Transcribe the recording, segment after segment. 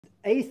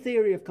a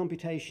theory of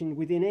computation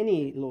within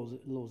any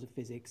laws of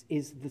physics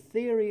is the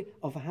theory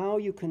of how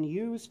you can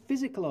use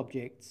physical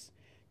objects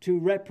to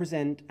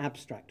represent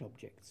abstract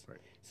objects. Right.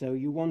 So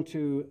you want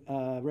to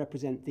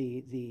represent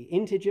the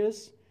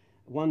integers,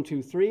 1,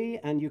 2, 3,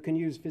 and you can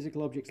use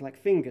physical objects like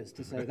fingers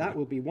to say that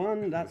will be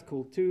 1, that's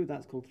called 2,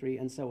 that's called 3,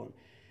 and so on.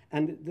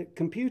 And the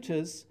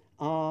computers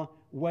are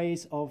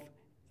ways of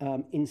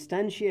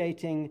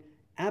instantiating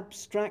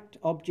abstract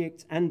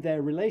objects and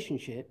their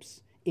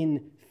relationships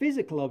in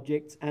physical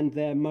objects and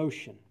their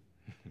motion.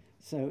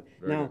 So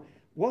now,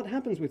 what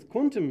happens with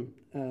quantum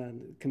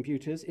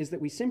computers is that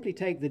we simply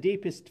take the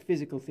deepest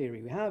physical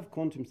theory we have,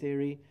 quantum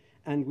theory,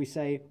 and we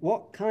say,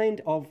 what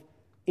kind of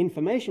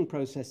information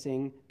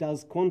processing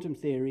does quantum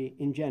theory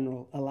in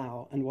general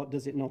allow, and what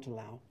does it not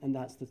allow? And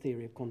that's the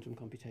theory of quantum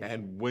computation.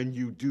 And when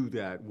you do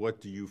that, what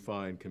do you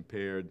find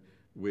compared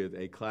with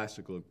a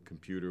classical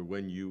computer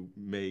when you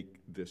make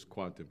this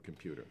quantum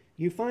computer?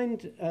 You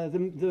find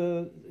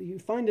you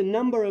find a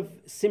number of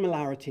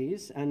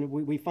similarities, and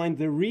we find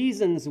the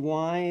reasons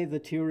why the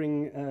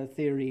Turing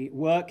theory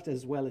worked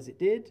as well as it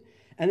did,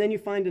 and then you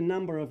find a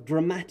number of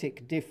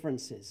dramatic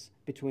differences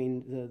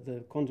between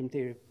the quantum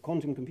theory of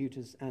quantum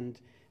computers and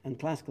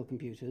classical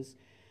computers.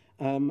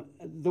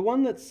 The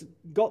one that's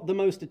got the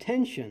most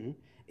attention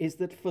is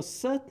that for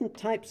certain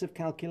types of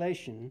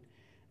calculation,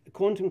 a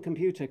quantum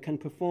computer can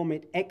perform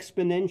it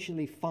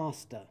exponentially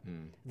faster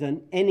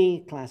than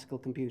any classical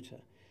computer.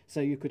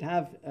 So you could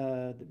have,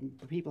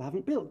 people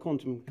haven't built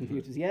quantum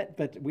computers yet,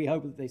 but we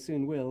hope that they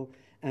soon will.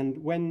 And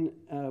when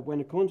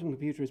a quantum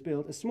computer is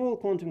built, a small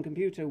quantum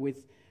computer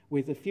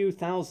with a few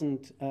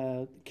thousand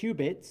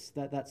qubits,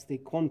 that's the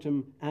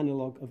quantum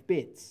analog of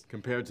bits.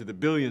 Compared to the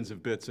billions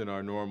of bits in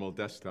our normal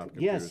desktop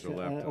computers or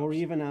laptops. or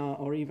even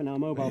our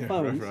mobile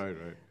phones. Right.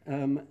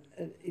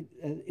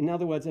 In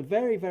other words, a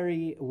very,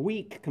 very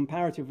weak,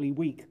 comparatively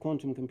weak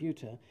quantum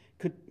computer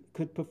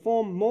could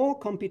perform more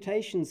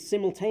computations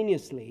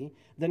simultaneously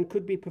than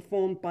could be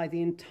performed by the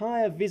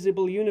entire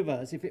visible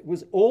universe if it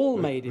was all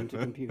made into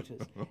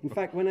computers. In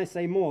fact, when I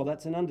say more,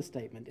 that's an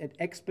understatement.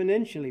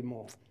 Exponentially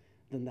more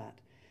than that.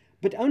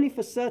 But only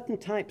for certain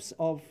types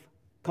of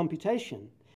computation